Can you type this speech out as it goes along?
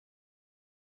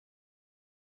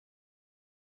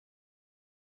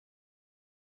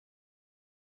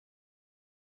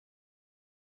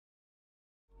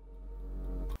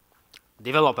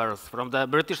developers from the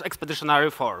British Expeditionary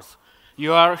Force.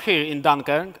 You are here in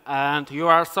Dunkirk, and you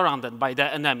are surrounded by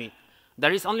the enemy.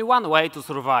 There is only one way to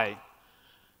survive: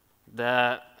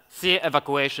 the sea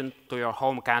evacuation to your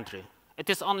home country. It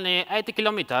is only 80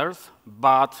 kilometers,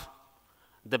 but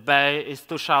the bay is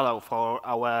too shallow for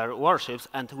our warships,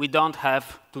 and we don't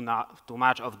have too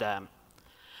much of them.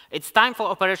 It's time for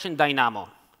Operation Dynamo.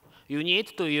 You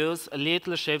need to use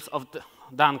little ships of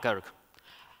Dunkirk,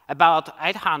 about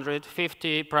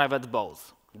 850 private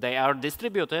boats. They are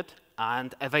distributed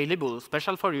and available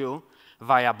special for you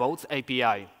via Boats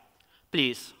API.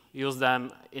 Please use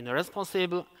them in a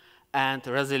responsible and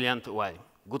resilient way.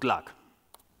 Good luck.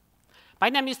 My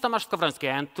name is Tomasz Skowroński,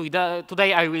 and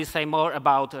today I will say more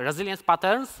about resilience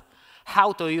patterns,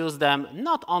 how to use them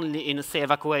not only in sea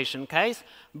evacuation case,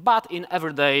 but in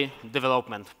everyday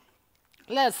development.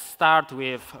 Let's start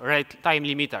with rate time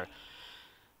limiter.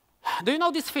 Do you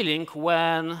know this feeling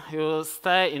when you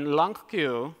stay in long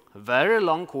queue, very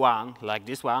long one, like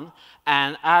this one,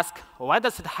 and ask, why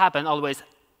does it happen always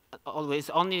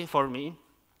only for me?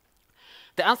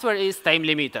 The answer is time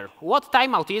limiter. What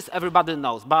timeout is, everybody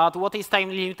knows, but what is time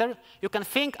limiter? You can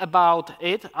think about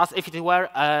it as if it were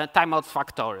a timeout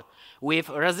factor. With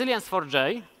resilience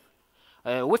 4J,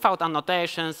 without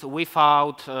annotations,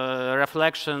 without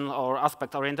reflection or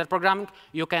aspect-oriented programming,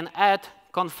 you can add,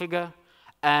 configure,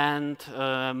 and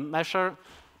measure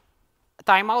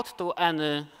timeout to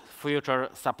any future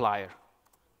supplier.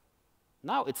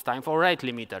 Now it's time for rate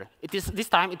limiter. This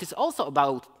time it is also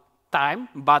about time,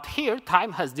 but here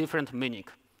time has different meaning.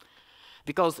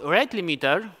 Because rate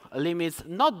limiter limits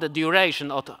not the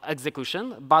duration of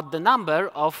execution, but the number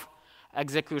of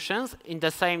executions in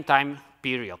the same time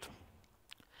period.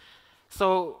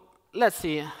 So let's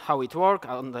see how it works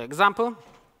on the example.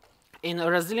 In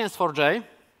Resilience 4J,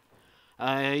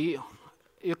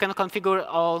 you can configure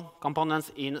all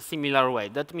components in a similar way.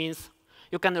 That means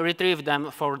you can retrieve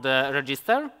them for the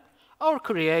register or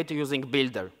create using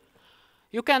builder.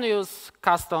 You can use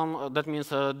custom, that means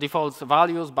default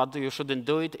values, but you shouldn't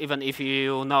do it even if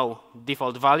you know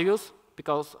default values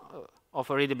because of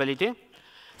readability.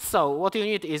 So what you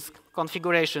need is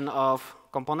configuration of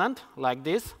component like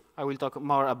this. I will talk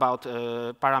more about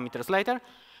parameters later.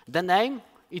 The name,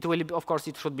 of course,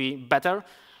 it should be better.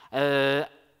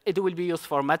 It will be used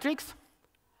for metrics,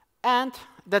 and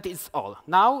that is all.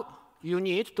 Now you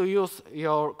need to use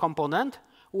your component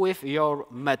with your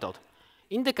method.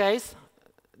 In the case,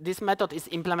 this method is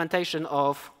implementation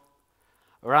of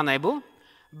runnable,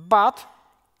 but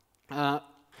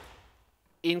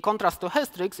in contrast to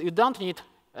Hystrix, you don't need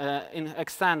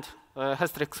extend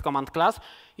Hystrix command class.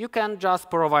 You can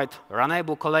just provide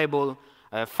runnable, callable,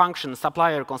 function,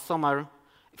 supplier, consumer,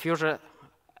 future,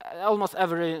 almost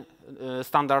every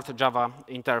standard Java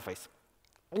interface.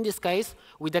 In this case,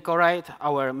 we decorate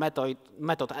our method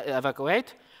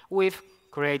evacuate with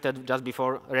created just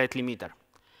before rate limiter.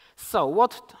 So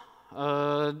what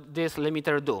this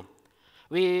limiter do?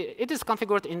 It is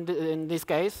configured in this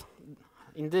case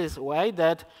in this way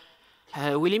that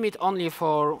we limit only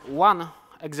for one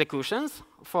executions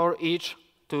for each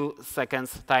 2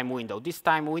 seconds time window. This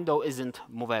time window isn't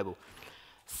movable.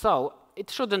 So it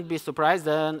shouldn't be surprised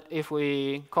then if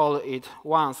we call it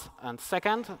once and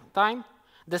second time,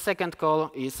 the second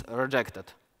call is rejected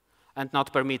and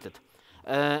not permitted.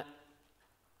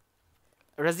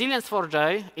 Resilience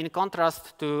 4J, in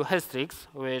contrast to Hystrix,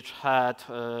 which had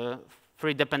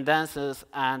 3 dependencies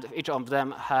and each of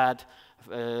them had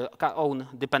own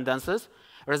dependencies,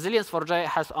 Resilience 4J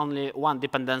has only one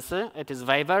dependency. It is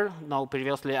waiver, known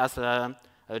previously as a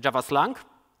Java slang.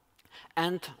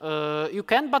 And you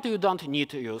can, but you don't need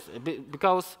to use it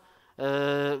because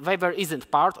waiver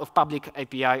isn't part of public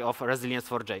API of Resilience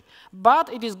 4J.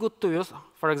 But it is good to use,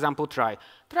 for example, try.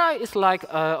 Try is like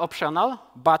optional,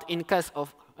 but in case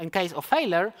of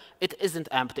failure, it isn't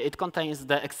empty. It contains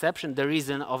the exception, the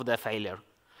reason of the failure.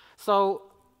 So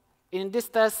in this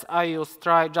test, I use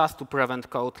try just to prevent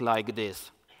code like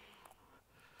this.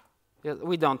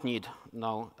 We don't need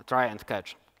no try and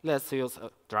catch. Let's use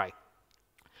try.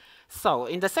 So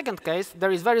in the second case,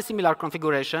 there is very similar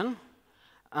configuration,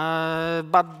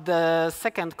 but the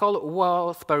second call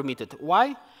was permitted.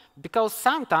 Why? Because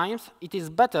sometimes it is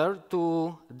better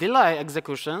to delay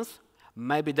executions.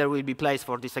 Maybe there will be place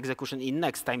for this execution in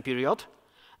next time period,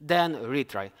 than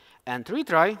retry. And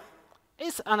retry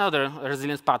is another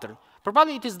resilience pattern.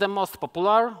 Probably it is the most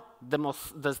popular,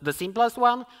 the simplest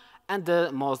one, and the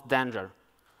most danger.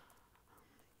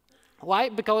 Why?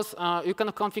 Because you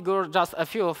can configure just a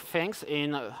few things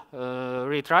in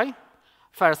retry.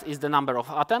 First is the number of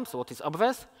attempts, what is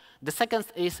obvious. The second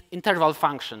is interval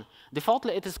function.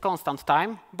 Defaultly, it is constant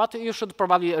time, but you should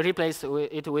probably replace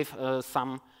it with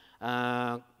some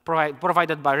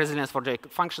provided by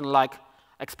Resilience4j function like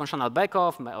exponential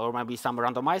backoff or maybe some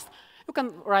randomized. You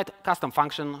can write custom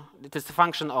function. It is a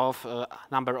function of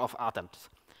number of attempts,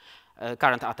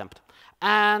 current attempt.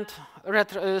 And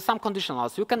some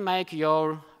conditionals. You can make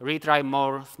your retry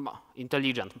more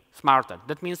intelligent, smarter.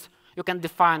 That means you can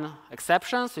define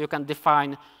exceptions. You can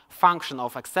define function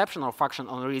of exception or function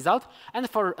on result. And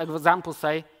for example,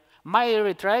 say, my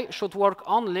retry should work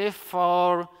only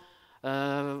for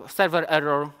server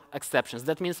error exceptions.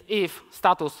 That means if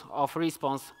status of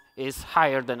response is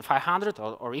higher than 500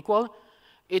 or equal,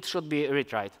 it should be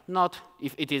retried, not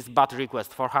if it is bad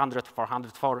request 400,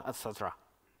 404, etc.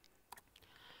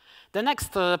 The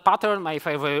next pattern, my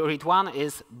favorite one,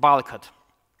 is bulkhead.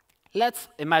 Let's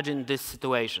imagine this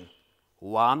situation.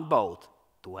 One boat,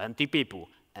 20 people,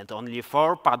 and only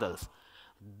 4 paddles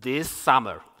this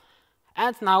summer.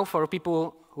 And now for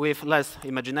people with less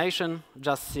imagination,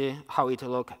 just see how it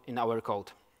looks in our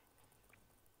code.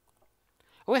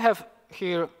 We have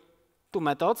here 2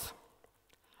 methods.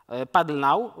 Paddle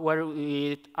now, where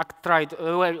we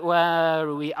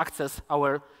access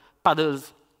our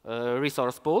paddles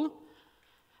resource pool,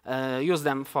 use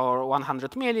them for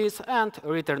 100 millis, and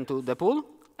return to the pool.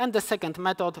 And the second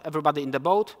method, everybody in the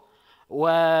boat,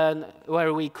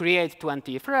 where we create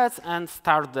 20 threads and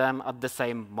start them at the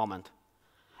same moment.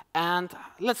 And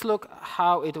let's look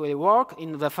how it will work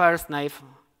in the first naive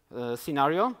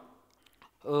scenario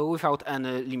without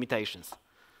any limitations.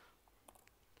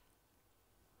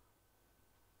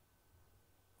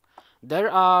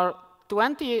 There are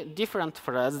 20 different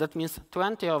threads. That means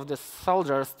 20 of the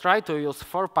soldiers try to use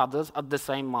 4 paddles at the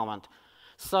same moment.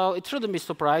 So it shouldn't be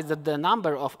surprised that the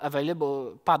number of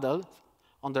available paddles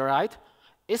on the right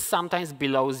is sometimes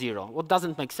below 0. What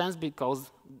doesn't make sense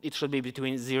because it should be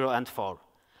between 0 and 4.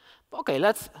 OK,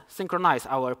 let's synchronize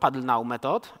our paddle now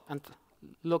method and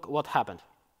look what happened.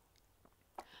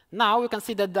 Now you can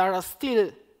see that there are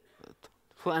still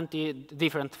 20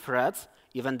 different threads,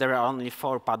 even there are only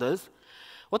 4 paddles.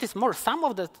 What is more, some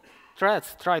of the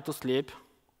threads try to sleep.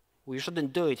 We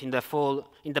shouldn't do it in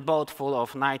the boat full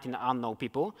of 19 unknown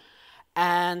people.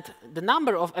 And the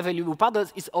number of available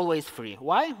paddles is always 3.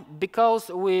 Why? Because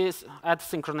we add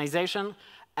synchronization,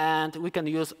 and we can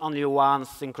use only one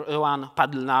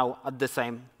paddle now at the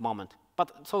same moment.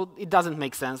 But so it doesn't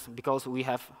make sense because we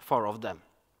have 4 of them.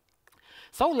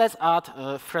 So let's add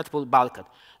thread pool bulkhead.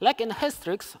 Like in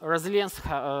Hystrix,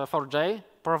 Resilience4j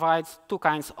provides 2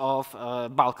 kinds of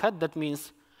bulkhead. That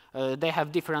means they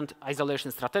have different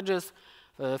isolation strategies,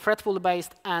 thread pool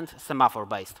based and semaphore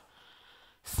based.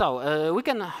 So we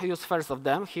can use first of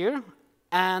them here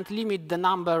and limit the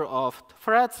number of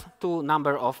threads to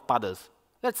number of paddles.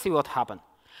 Let's see what happened.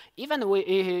 Even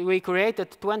we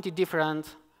created 20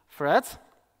 different threads,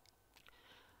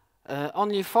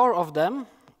 only 4 of them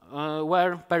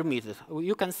were permitted.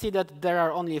 You can see that there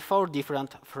are only 4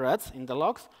 different threads in the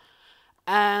logs,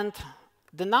 and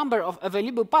the number of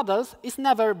available paddles is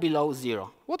never below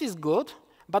 0, what is good,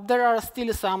 but there are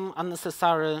still some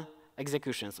unnecessary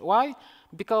executions. Why?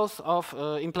 Because of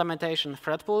implementation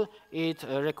thread pool, it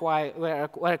require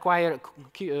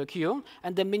queue,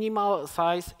 and the minimal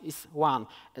size is 1.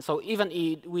 So even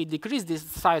if we decrease this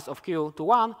size of queue to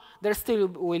 1, there still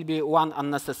will be 1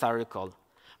 unnecessary call.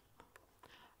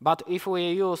 But if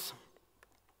we use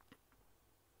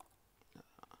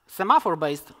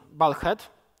semaphore-based bulkhead,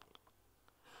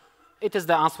 it is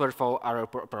the answer for our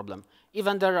problem.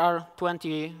 Even there are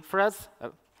 20 threads,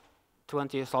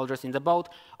 20 soldiers in the boat,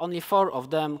 only 4 of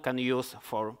them can use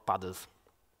 4 paddles.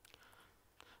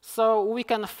 So we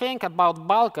can think about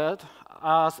bulkhead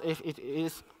as if it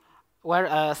is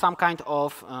some kind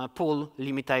of pool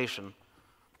limitation.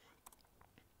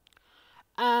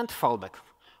 And fallback.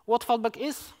 What fallback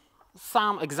is?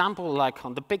 Some example like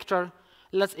on the picture.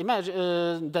 Let's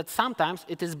imagine that sometimes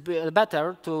it is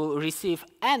better to receive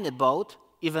any boat,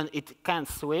 even it can't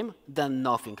swim, than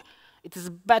nothing. It is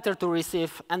better to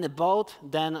receive any boat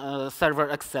than a server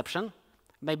exception.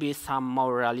 Maybe some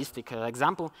more realistic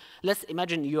example. Let's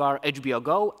imagine you are HBO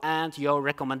Go and your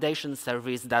recommendation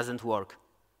service doesn't work.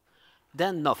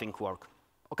 Then nothing works.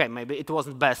 OK, maybe it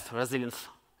wasn't best resilience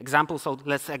example, so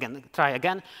let's try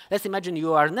again. Let's imagine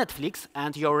you are Netflix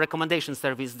and your recommendation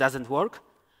service doesn't work.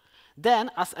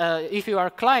 Then, if you are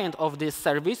a client of this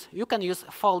service, you can use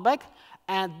fallback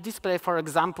and display, for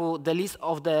example, the list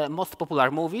of the most popular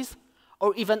movies,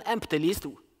 or even empty list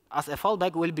as a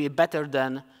fallback will be better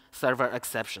than server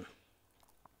exception.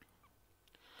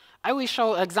 I will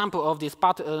show an example of this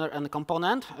pattern and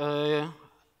component.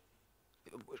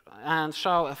 and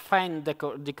show a fine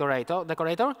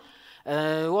decorator.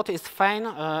 What is fine?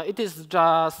 It is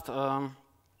just a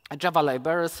Java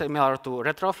library similar to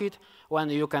retrofit, when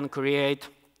you can create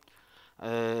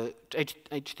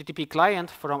HTTP client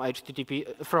from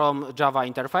Java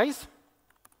interface.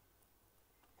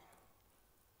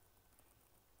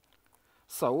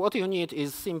 So what you need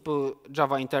is simple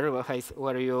Java interface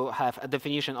where you have a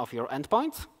definition of your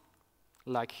endpoints,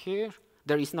 like here.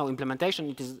 There is no implementation.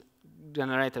 It is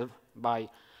generated by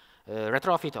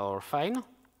retrofit or fine.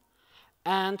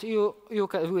 And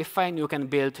with fine, you can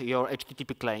build your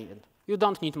HTTP client. You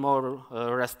don't need more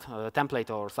REST template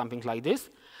or something like this.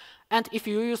 And if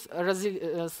you use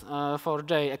resilience for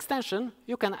J extension,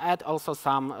 you can add also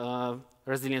some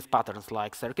resilience patterns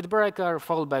like circuit breaker,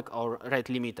 fallback, or rate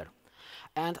limiter.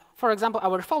 And for example,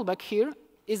 our fallback here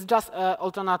is just an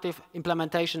alternative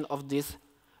implementation of this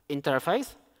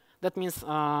interface. That means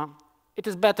it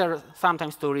is better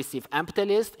sometimes to receive empty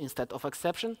list instead of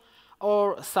exception,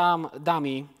 or some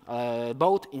dummy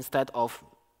boat instead of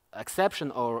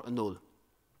exception or null.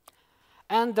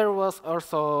 And there was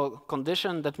also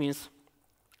condition. That means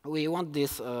we want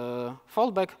this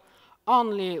fallback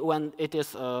only when it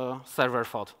is a server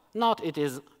fault, not if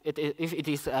it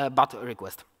is a bad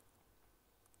request.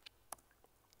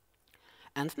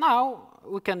 And now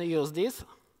we can use this.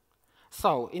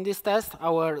 So in this test,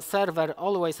 our server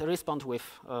always responds with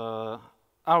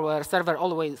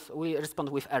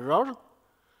error.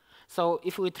 So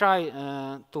if we try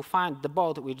to find the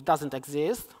boat which doesn't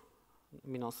exist,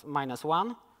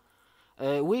 -1,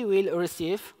 we will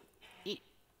receive,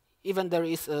 even there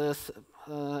is a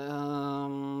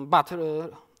bad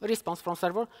response from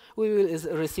server, we will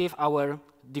receive our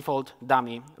default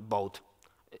dummy boat.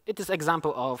 It is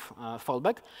example of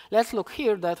fallback. Let's look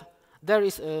here that there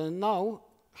is no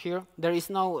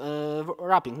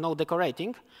wrapping, no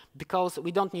decorating, because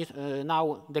we don't need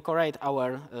now decorate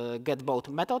our getBoat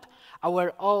method.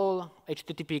 Our all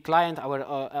HTTP client, our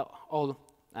all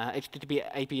HTTP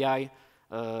API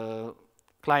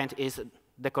client is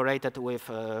decorated with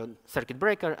circuit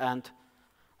breaker and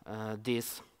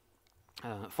this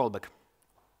fallback.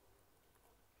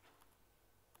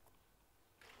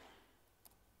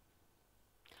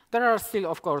 There are still,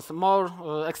 of course,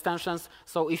 more extensions.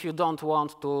 So if you don't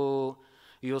want to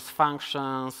use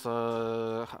functions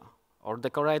or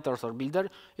decorators or builder,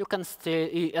 you can still,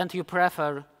 and you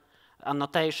prefer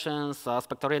annotations,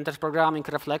 aspect-oriented programming,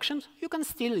 reflections, you can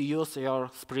still use your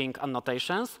Spring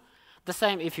annotations. The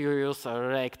same if you use a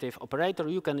reactive operator,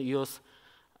 you can use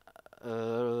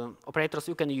operators,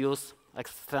 you can use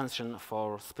extension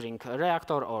for Spring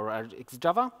Reactor or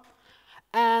RxJava.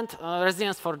 And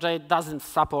Resilience for J doesn't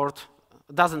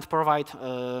provide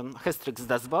Hystrix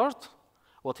dashboard,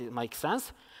 what it makes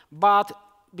sense. But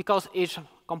because each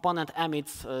component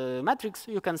emits metrics,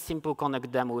 you can simply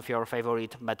connect them with your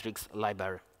favorite metrics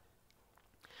library.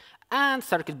 And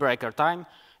circuit breaker time.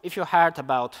 If you heard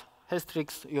about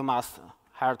Hystrix, you must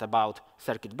heard about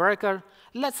circuit breaker.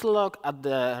 Let's look at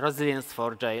the Resilience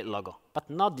for J logo, but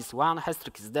not this one.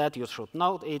 Hystrix is dead, you should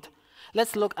know it.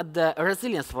 Let's look at the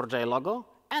Resilience for J logo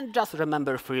and just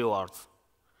remember 3 words: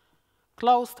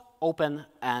 closed, open,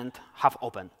 and half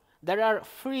open. There are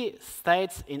 3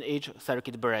 states in each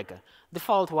circuit breaker.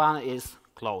 Default one is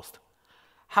closed.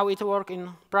 How it works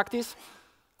in practice?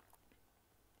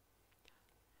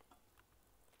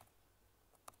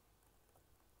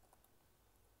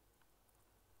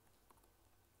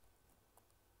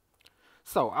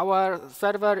 So our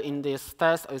server in this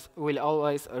test will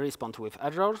always respond with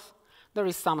errors. There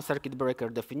is some circuit breaker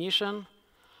definition.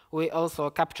 We also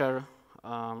capture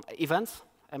events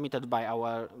emitted by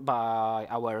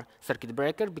our circuit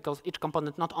breaker, because each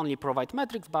component not only provides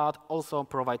metrics but also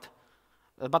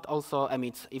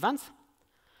emits events.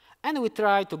 And we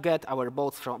try to get our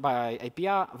boats by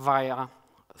API via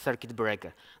circuit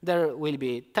breaker. There will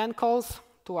be 10 calls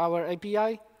to our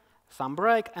API, some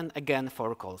break, and again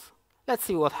 4 calls. Let's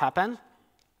see what happened.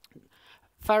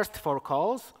 First 4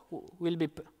 calls will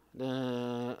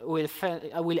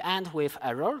end with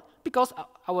error because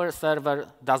our server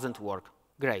doesn't work.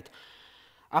 Great.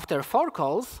 After 4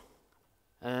 calls,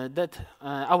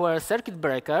 our circuit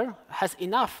breaker has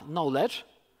enough knowledge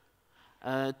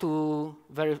to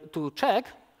check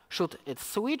should it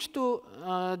switch to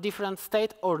a different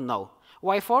state or no.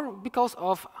 Why for? Because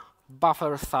of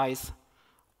buffer size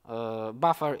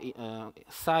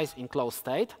in closed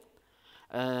state,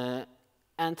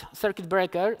 and circuit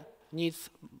breaker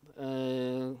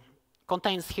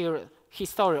contains here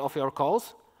history of your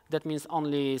calls. That means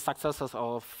only successors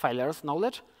or failures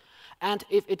knowledge. And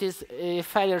if it is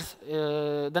failures,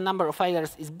 the number of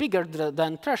failures is bigger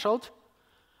than threshold,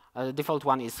 the default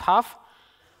one is half,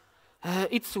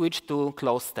 it switched to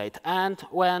closed state. And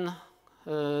when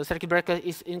circuit breaker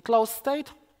is in closed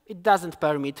state, it doesn't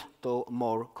permit to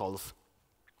more calls.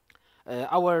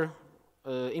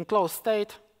 In closed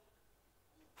state,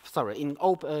 in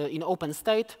open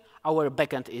state, our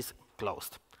backend is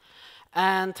closed.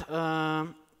 And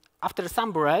after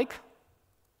some break,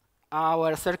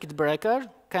 our circuit breaker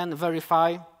can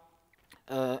verify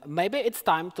maybe it's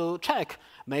time to check.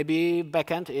 Maybe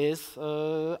backend is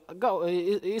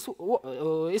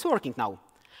working now.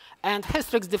 And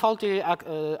Hystrix defaultly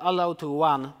allow to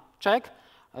one check.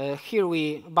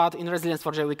 But in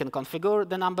Resilience4j we can configure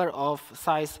the number of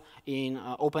size in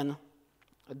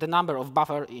the number of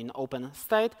buffer in open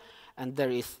state, and there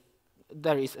is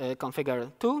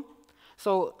configure 2.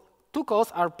 So 2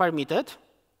 calls are permitted,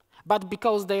 but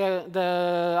because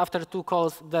after 2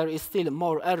 calls there is still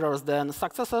more errors than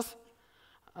successes,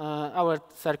 our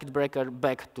circuit breaker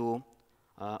back to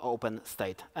open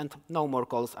state, and no more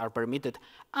calls are permitted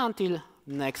until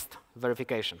next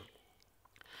verification.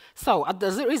 So at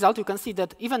the result, you can see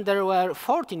that even there were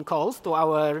 14 calls to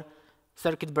our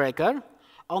circuit breaker,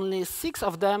 only 6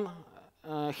 of them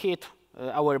hit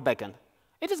our backend.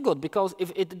 It is good, because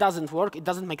if it doesn't work, it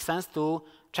doesn't make sense to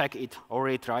check it or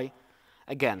retry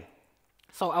again.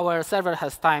 So our server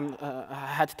had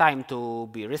time to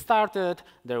be restarted,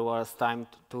 there was time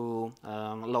to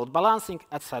load balancing,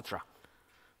 etc.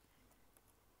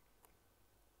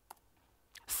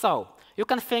 So you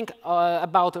can think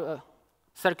about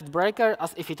circuit breaker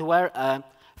as if it were a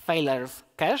failures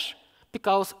cache,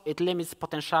 because it limits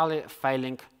potentially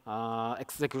failing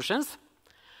executions.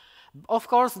 Of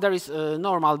course, there is a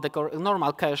normal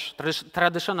cache,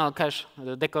 traditional cache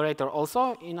decorator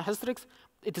also in Hystrix.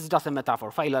 It is just a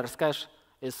metaphor. Failures cache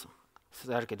is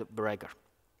circuit breaker.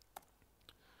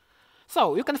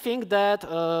 So you can think that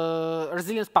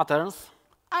resilience patterns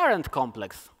aren't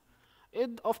complex.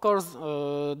 Of course,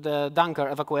 the Dunker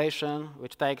evacuation,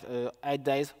 which takes 8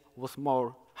 days, was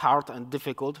more hard and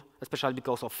difficult, especially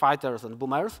because of fighters and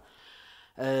boomers.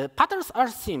 Patterns are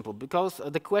simple, because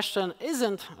the question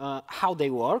isn't how they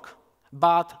work,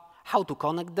 but how to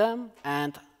connect them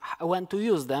and when to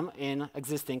use them in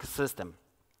existing system.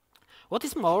 What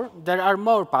is more, there are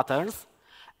more patterns,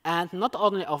 and not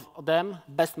only of them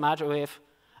best match with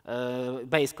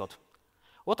base code.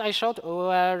 What I showed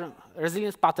were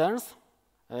resilience patterns,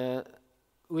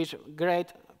 which great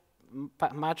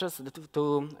matches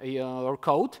to your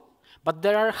code, but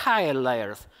there are higher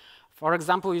layers. For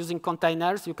example, using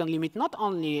containers, you can limit not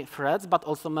only threads, but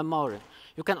also memory.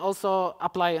 You can also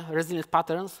apply resilience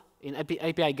patterns in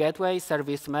API gateway,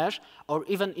 service mesh, or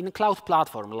even in cloud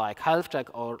platform like health check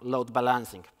or load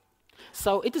balancing.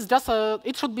 So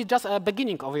it should be just a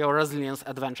beginning of your resilience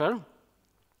adventure.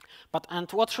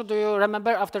 And what should you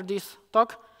remember after this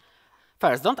talk?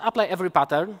 First, don't apply every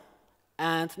pattern,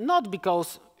 and not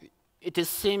because it is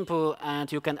simple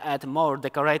and you can add more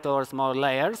decorators, more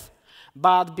layers,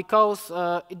 but because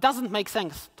it doesn't make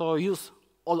sense to use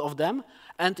all of them,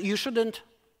 and you shouldn't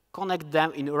connect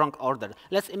them in wrong order.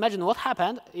 Let's imagine what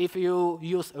happened if you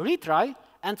use retry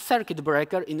and circuit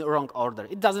breaker in wrong order.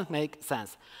 It doesn't make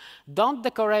sense. Don't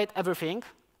decorate everything,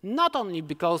 not only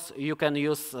because you can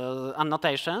use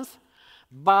annotations,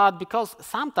 but because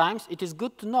sometimes it is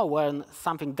good to know when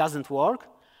something doesn't work,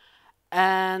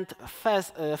 and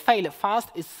fail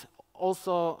fast is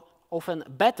also often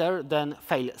better than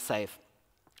fail safe.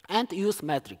 And use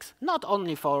metrics, not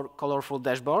only for colorful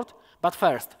dashboard, but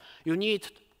first, you need,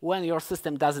 when your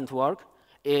system doesn't work,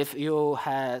 if you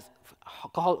have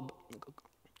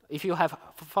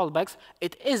fallbacks,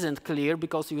 it isn't clear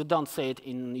because you don't see it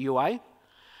in UI.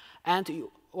 And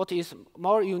what is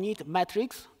more, you need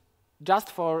metrics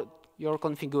just for your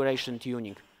configuration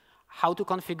tuning. How to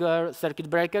configure circuit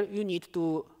breaker, you need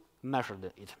to measure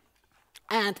it.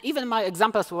 And even my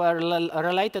examples were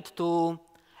related to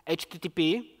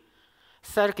HTTP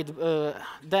circuit.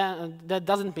 That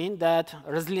doesn't mean that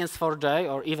Resilience4j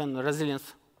or even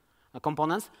resilience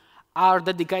components are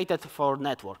dedicated for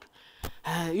network.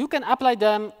 You can apply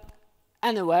them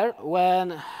anywhere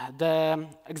when the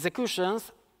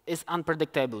executions is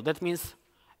unpredictable. That means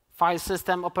file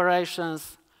system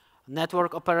operations,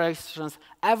 network operations,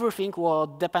 everything will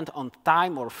depend on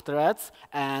time or threads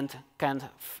and can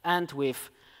end with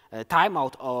a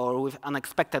timeout or with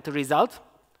unexpected result.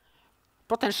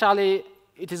 Potentially,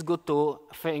 it is good to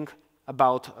think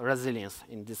about resilience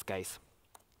in this case.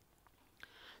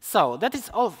 So that is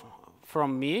all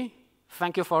from me.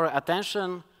 Thank you for your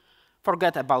attention.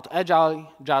 Forget about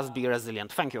Agile, just be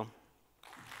resilient. Thank you.